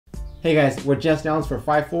Hey guys, we're Gent for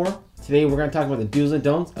 5'4". Today we're going to talk about the do's and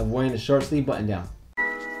don'ts of wearing a short sleeve button down.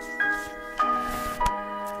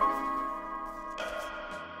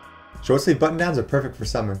 Short sleeve button downs are perfect for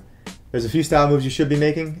summer. There's a few style moves you should be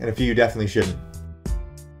making and a few you definitely shouldn't.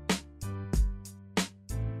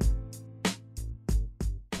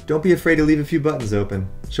 Don't be afraid to leave a few buttons open.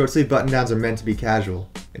 Short sleeve button downs are meant to be casual.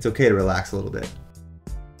 It's okay to relax a little bit.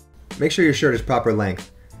 Make sure your shirt is proper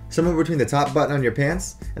length. Somewhere between the top button on your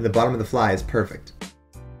pants and the bottom of the fly is perfect.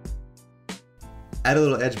 Add a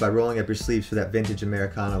little edge by rolling up your sleeves for that vintage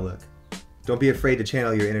Americana look. Don't be afraid to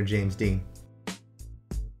channel your inner James Dean.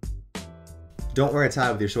 Don't wear a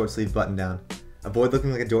tie with your short sleeve button down. Avoid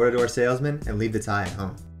looking like a door-to-door salesman and leave the tie at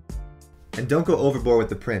home. And don't go overboard with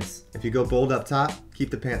the prints. If you go bold up top, keep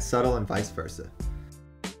the pants subtle and vice versa.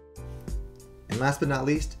 And last but not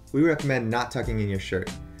least, we recommend not tucking in your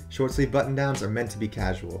shirt. Short sleeve button downs are meant to be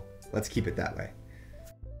casual. Let's keep it that way.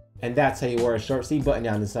 And that's how you wear a short sleeve button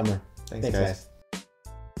down this summer. Thanks guys.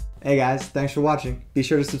 Hey guys, thanks for watching. Be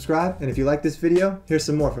sure to subscribe, and if you like this video, here's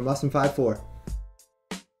some more from us in 5'4".